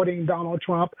supporting Donald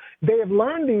Trump. They have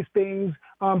learned these things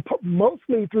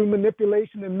mostly through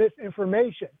manipulation and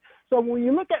misinformation. So when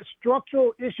you look at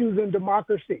structural issues in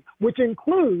democracy, which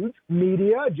includes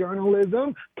media,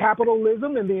 journalism,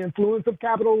 capitalism, and the influence of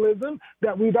capitalism,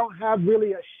 that we don't have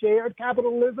really a shared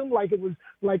capitalism like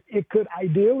it could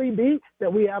ideally be,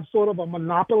 that we have sort of a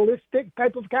monopolistic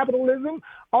type of capitalism,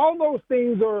 all those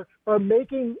things are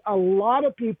making a lot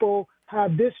of people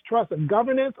have distrust of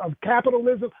governance, of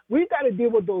capitalism. We've got to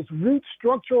deal with those root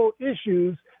structural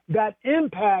issues that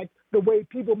impact the way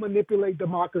people manipulate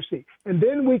democracy. And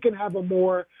then we can have a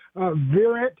more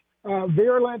virulent,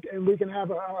 and we can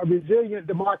have a resilient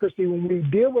democracy when we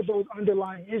deal with those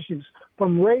underlying issues,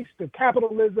 from race to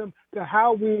capitalism to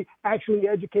how we actually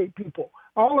educate people.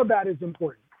 All of that is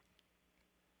important.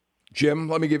 Jim,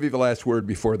 let me give you the last word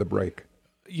before the break.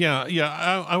 Yeah.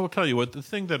 I will tell you what the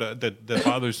thing that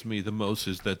bothers me the most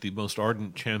is that the most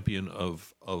ardent champion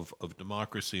of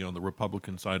democracy on the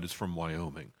Republican side is from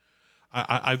Wyoming.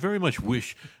 I very much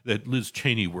wish that Liz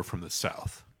Cheney were from the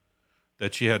South,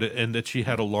 that she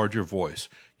had a larger voice.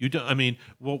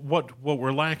 What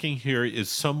we're lacking here is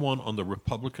someone on the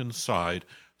Republican side,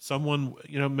 someone,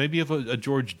 maybe of a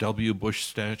George W. Bush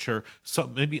stature,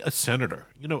 maybe a senator,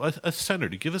 a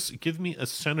senator. Give me a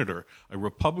senator, a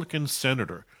Republican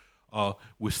senator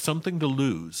with something to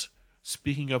lose,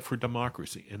 speaking up for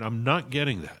democracy. And I'm not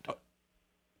getting that.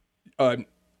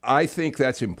 I think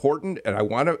that's important, and I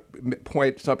want to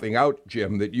point something out,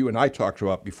 Jim, that you and I talked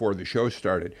about before the show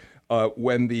started.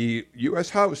 When the U.S.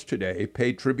 House today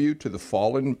paid tribute to the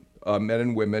fallen men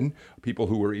and women, people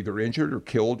who were either injured or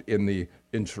killed in the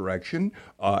insurrection,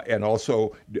 and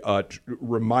also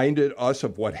reminded us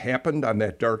of what happened on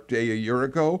that dark day a year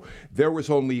ago, there was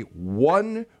only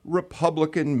one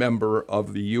Republican member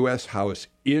of the U.S. House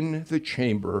in the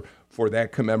chamber for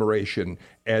that commemoration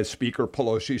as Speaker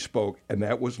Pelosi spoke, and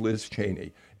that was Liz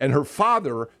Cheney. And her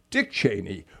father, Dick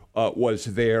Cheney, was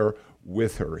there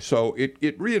with her. So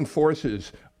it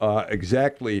reinforces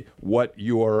exactly what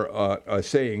you're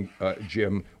saying,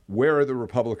 Jim. Where are the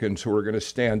Republicans who are going to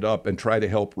stand up and try to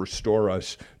help restore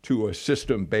us to a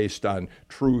system based on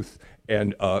truth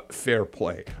and fair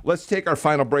play? Let's take our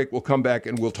final break. We'll come back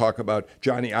and we'll talk about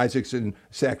Johnny Isakson.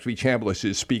 Saxby Chambliss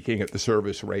is speaking at the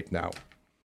service right now.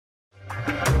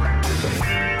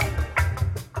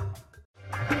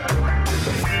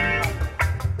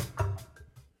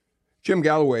 Jim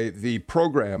Galloway, the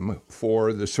program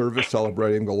for the service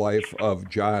celebrating the life of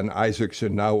John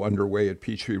Isakson, now underway at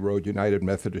Peachtree Road United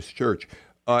Methodist Church,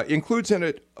 includes in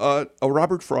it a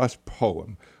Robert Frost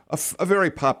poem, a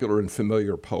very popular and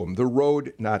familiar poem, The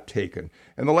Road Not Taken.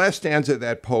 And the last stanza of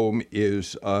that poem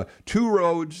is, 2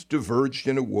 roads diverged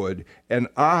in a wood, and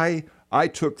I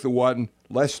took the one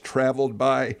less traveled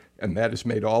by, and that has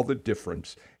made all the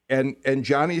difference. And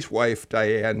Johnny's wife,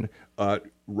 Diane,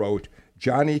 wrote,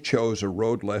 Johnny chose a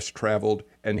road less traveled,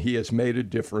 and he has made a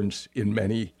difference in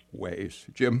many ways.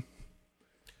 Jim?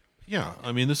 Yeah,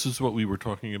 I mean, this is what we were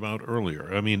talking about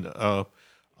earlier. I mean,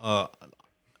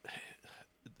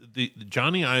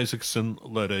 Johnny Isakson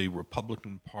led a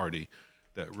Republican Party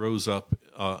that rose up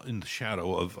in the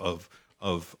shadow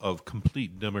of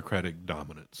complete Democratic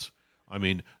dominance. I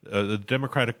mean, the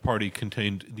Democratic Party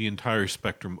contained the entire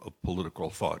spectrum of political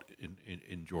thought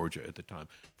in Georgia at the time,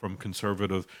 from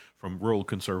rural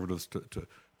conservatives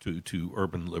to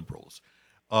urban liberals.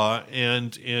 I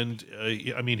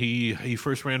mean, he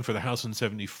first ran for the House in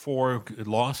 1974,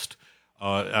 lost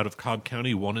out of Cobb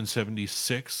County, won in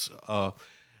 1976,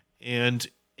 and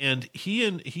he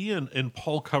and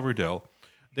Paul Coverdell,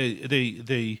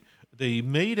 they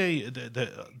made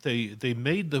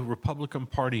the Republican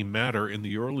Party matter in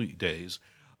the early days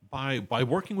by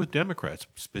working with Democrats,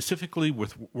 specifically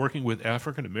working with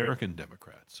African American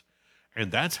Democrats,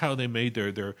 and that's how they made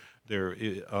their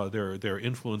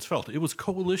influence felt. It was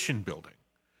coalition building.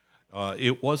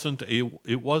 It wasn't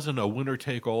a winner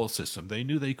take all system. They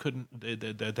knew they couldn't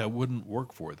that wouldn't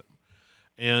work for them,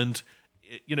 and.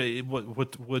 You know,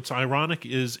 what's ironic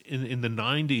is in the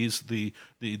 90s,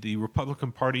 the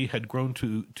Republican Party had grown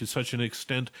to such an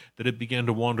extent that it began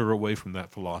to wander away from that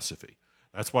philosophy.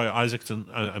 That's why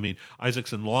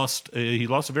Isakson lost. He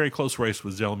lost a very close race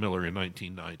with Zell Miller in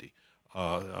 1990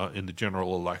 in the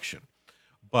general election.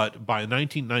 But by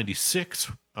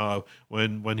 1996,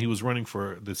 when he was running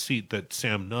for the seat that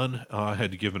Sam Nunn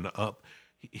had given up,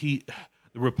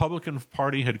 the Republican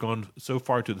Party had gone so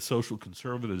far to the social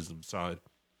conservatism side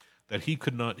that he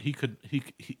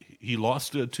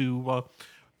lost to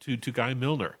Guy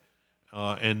Milner,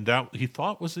 and that he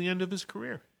thought was the end of his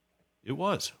career. It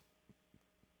was.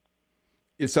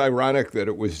 It's ironic that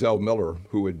it was Zell Miller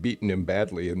who had beaten him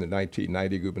badly in the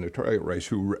 1990 gubernatorial race,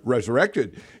 who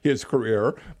resurrected his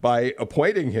career by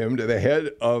appointing him to the head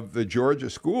of the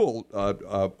Georgia School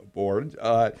Board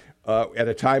at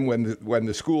a time when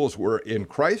the schools were in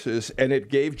crisis, and it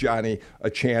gave Johnny a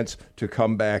chance to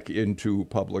come back into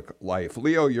public life.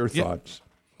 Leo, your thoughts?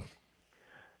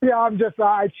 Yeah,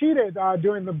 I cheated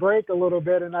during the break a little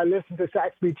bit, and I listened to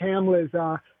Saxby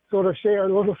Chambliss sort of share a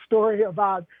little story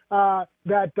about that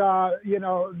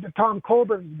Tom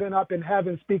Colburn's been up in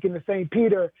heaven speaking to St.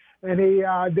 Peter, and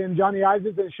then Johnny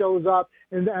Isakson shows up,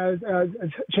 and as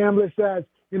Chambliss says,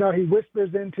 he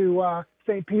whispers into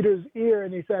St. Peter's ear,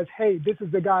 and he says, hey, this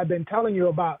is the guy I've been telling you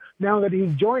about. Now that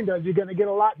he's joined us, you're going to get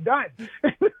a lot done.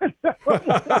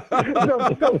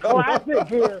 so classic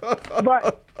here.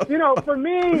 But, for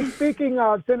me, speaking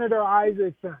of Senator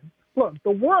Isakson, look,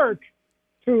 the work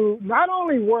to not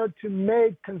only work to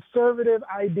make conservative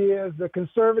ideas, the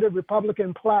conservative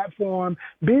Republican platform,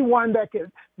 be one that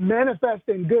can manifest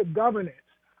in good governance.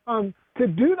 To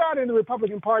do that in the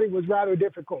Republican Party was rather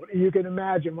difficult, you can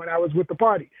imagine, when I was with the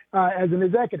party as an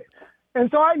executive. And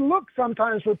so I look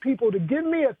sometimes for people to give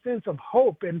me a sense of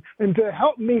hope and to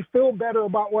help me feel better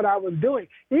about what I was doing,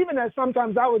 even as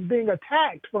sometimes I was being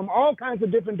attacked from all kinds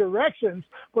of different directions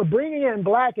for bringing in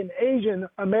Black and Asian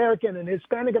American and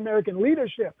Hispanic American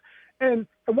leadership. And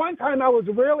at one time I was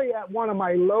really at one of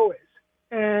my lowest,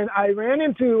 and I ran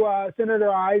into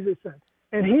Senator Isaacson,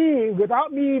 and he,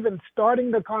 without me even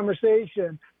starting the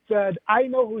conversation, said, "I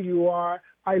know who you are.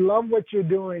 I love what you're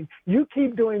doing. You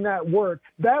keep doing that work.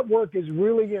 That work is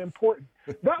really important."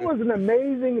 That was an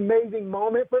amazing, amazing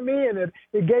moment for me, and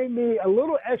it gave me a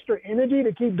little extra energy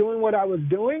to keep doing what I was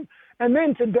doing. And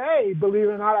then today, believe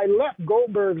it or not, I left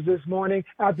Goldberg's this morning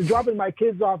after dropping my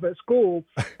kids off at school,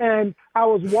 and I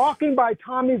was walking by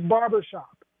Tommy's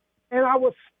Barbershop, and I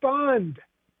was stunned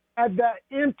at that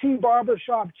empty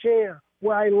barbershop chair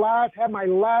where I had my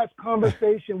last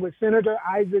conversation with Senator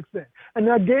Isaacson. And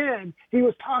again, he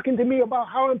was talking to me about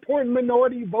how important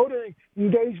minority voter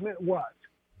engagement was.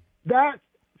 That's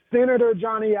Senator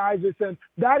Johnny Isaacson.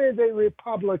 That is a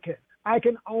Republican. I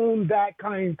can own that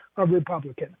kind of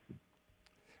Republican.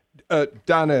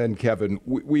 Donna and Kevin,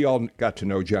 we all got to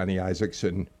know Johnny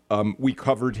Isaacson. We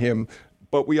covered him,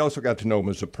 but we also got to know him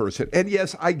as a person. And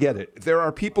yes, I get it. There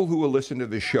are people who will listen to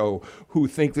the show who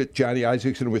think that Johnny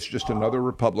Isaacson was just another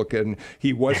Republican.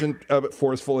 He wasn't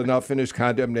forceful enough in his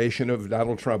condemnation of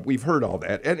Donald Trump. We've heard all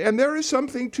that. And there is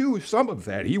something to some of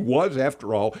that. He was,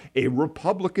 after all, a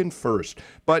Republican first.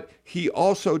 But he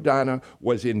also, Donna,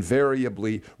 was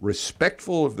invariably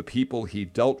respectful of the people he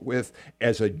dealt with.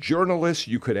 As a journalist,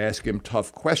 you could ask him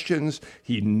tough questions.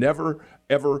 He never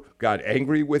ever got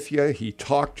angry with you. He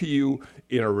talked to you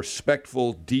in a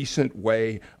respectful, decent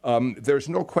way. There's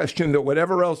no question that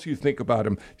whatever else you think about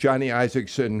him, Johnny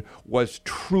Isaacson was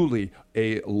truly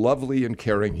a lovely and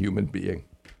caring human being.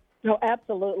 No,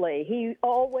 absolutely. He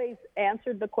always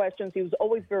answered the questions. He was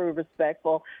always very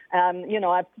respectful.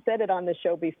 I've said it on the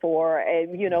show before,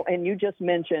 and you just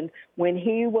mentioned when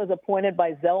he was appointed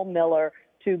by Zell Miller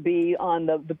to be on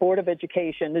the Board of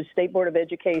Education, the State Board of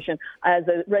Education. As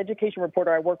an education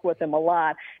reporter, I work with him a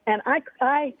lot. And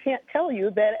I can't tell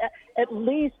you that at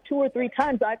least 2 or 3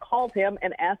 times I called him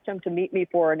and asked him to meet me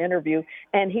for an interview.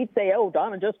 And he'd say, "Oh,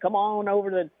 Donna, just come on over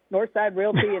to Northside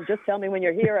Realty and just tell me when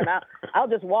you're here, and I'll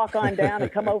just walk on down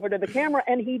and come over to the camera."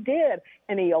 And he did.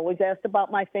 And he always asked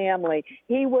about my family.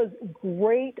 He was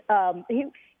great.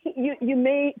 You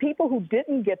may people who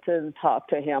didn't get to talk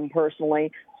to him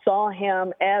personally saw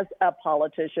him as a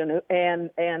politician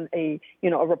and a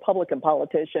Republican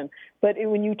politician. But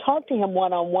when you talked to him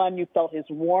one-on-one, you felt his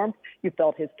warmth, you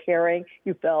felt his caring,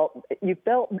 you felt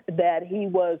that he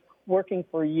was working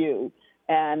for you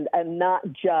and not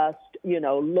just,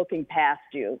 looking past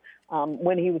you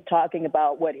when he was talking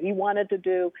about what he wanted to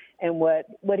do and what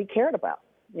he cared about,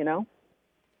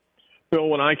 Bill,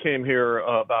 when I came here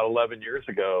about 11 years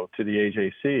ago to the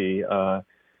AJC,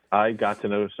 I got to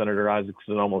know Senator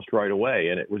Isaacson almost right away,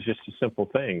 and it was just a simple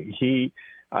thing.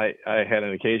 I had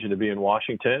an occasion to be in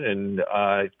Washington, and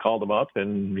I called him up,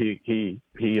 and he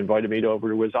invited me over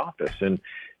to his office. And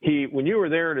when you were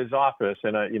there at his office,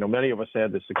 and many of us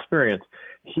had this experience,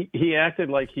 he acted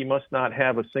like he must not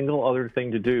have a single other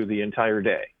thing to do the entire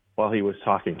day while he was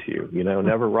talking to you.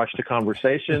 Never rushed a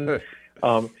conversation.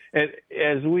 And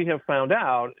as we have found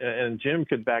out, and Jim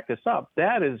could back this up,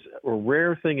 that is a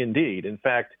rare thing indeed. In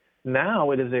fact, now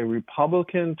it is a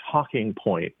Republican talking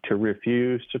point to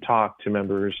refuse to talk to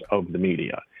members of the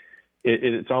media.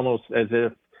 It's almost as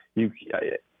if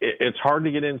it's hard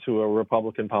to get into a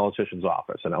Republican politician's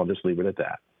office, and I'll just leave it at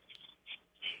that.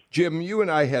 Jim, you and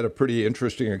I had a pretty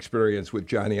interesting experience with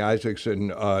Johnny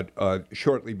Isaacson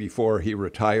shortly before he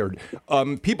retired.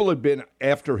 People had been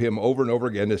after him over and over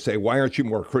again to say, "Why aren't you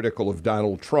more critical of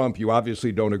Donald Trump? You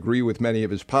obviously don't agree with many of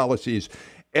his policies."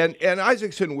 And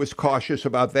Isaacson was cautious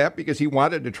about that because he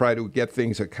wanted to try to get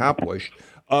things accomplished.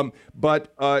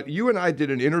 But you and I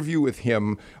did an interview with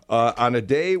him on a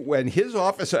day when his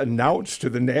office announced to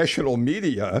the national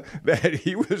media that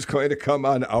he was going to come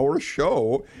on our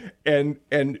show and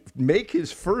make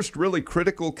his first really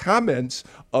critical comments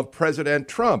of President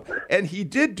Trump. And he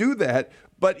did do that.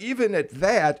 But even at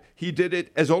that, he did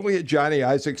it as only a Johnny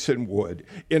Isaacson would,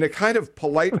 in a kind of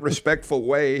polite, respectful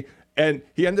way. And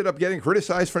he ended up getting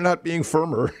criticized for not being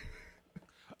firmer.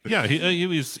 Yeah, he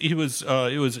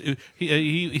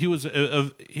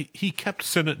kept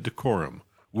Senate decorum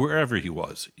wherever he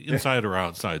was, inside or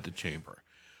outside the chamber.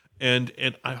 And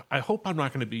I hope I'm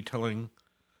not going to be telling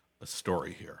a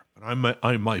story here, but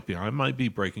I might be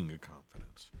breaking a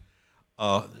confidence.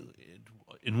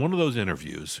 In one of those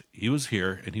interviews, he was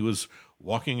here and he was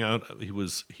walking out. He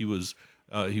was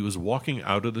walking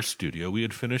out of the studio. We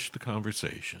had finished the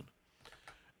conversation.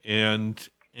 And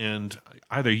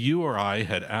either you or I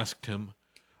had asked him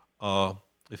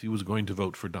if he was going to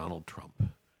vote for Donald Trump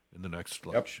in the next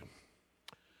election.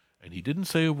 Yep. And he didn't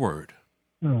say a word.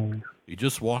 No. He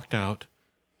just walked out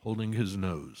holding his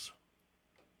nose.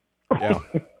 Yeah,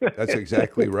 that's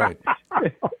exactly right.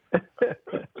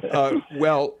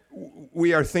 Well,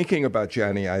 we are thinking about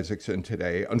Johnny Isakson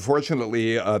today.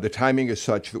 Unfortunately, the timing is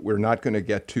such that we're not going to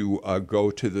get to go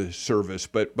to the service,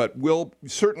 but we'll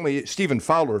certainly, Stephen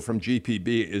Fowler from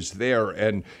GPB is there,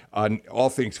 and on All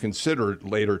Things Considered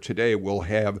later today, we'll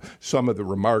have some of the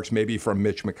remarks, maybe from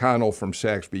Mitch McConnell, from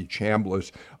Saxby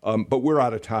Chambliss, but we're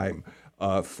out of time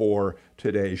for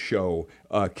today's show.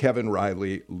 Kevin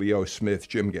Riley, Leo Smith,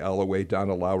 Jim Galloway,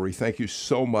 Donna Lowry, thank you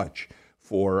so much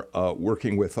for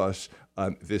working with us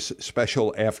on this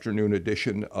special afternoon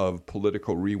edition of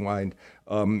Political Rewind.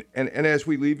 And as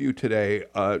we leave you today,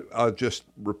 I'll just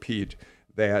repeat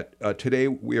that today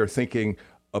we are thinking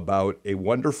about a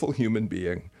wonderful human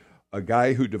being, a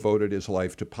guy who devoted his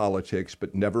life to politics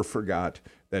but never forgot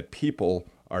that people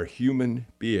are human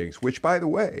beings, which, by the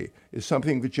way, is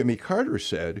something that Jimmy Carter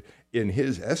said in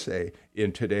his essay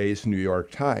in today's New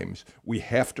York Times. We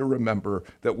have to remember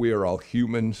that we are all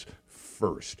humans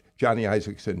first. Johnny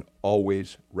Isakson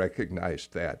always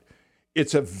recognized that.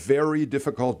 It's a very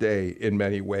difficult day in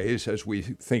many ways as we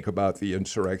think about the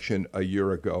insurrection a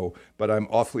year ago, but I'm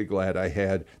awfully glad I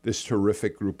had this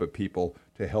terrific group of people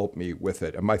to help me with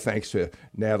it. And my thanks to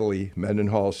Natalie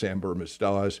Mendenhall, Sam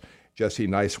Burmis-Dawes, Jesse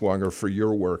Neiswanger for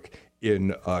your work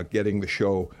in getting the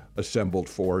show assembled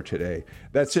for today.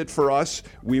 That's it for us.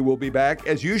 We will be back,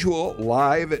 as usual,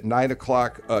 live at 9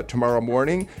 o'clock tomorrow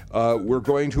morning. We're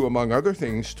going to, among other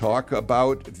things, talk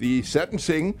about the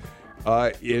sentencing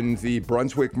in the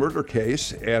Brunswick murder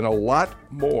case and a lot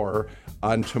more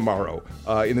on tomorrow.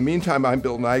 In the meantime, I'm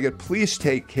Bill Nigut. Please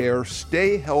take care,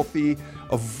 stay healthy,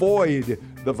 avoid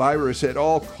the virus at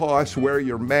all costs, wear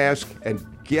your mask, and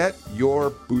get your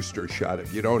booster shot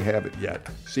if you don't have it yet.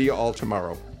 See you all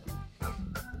tomorrow.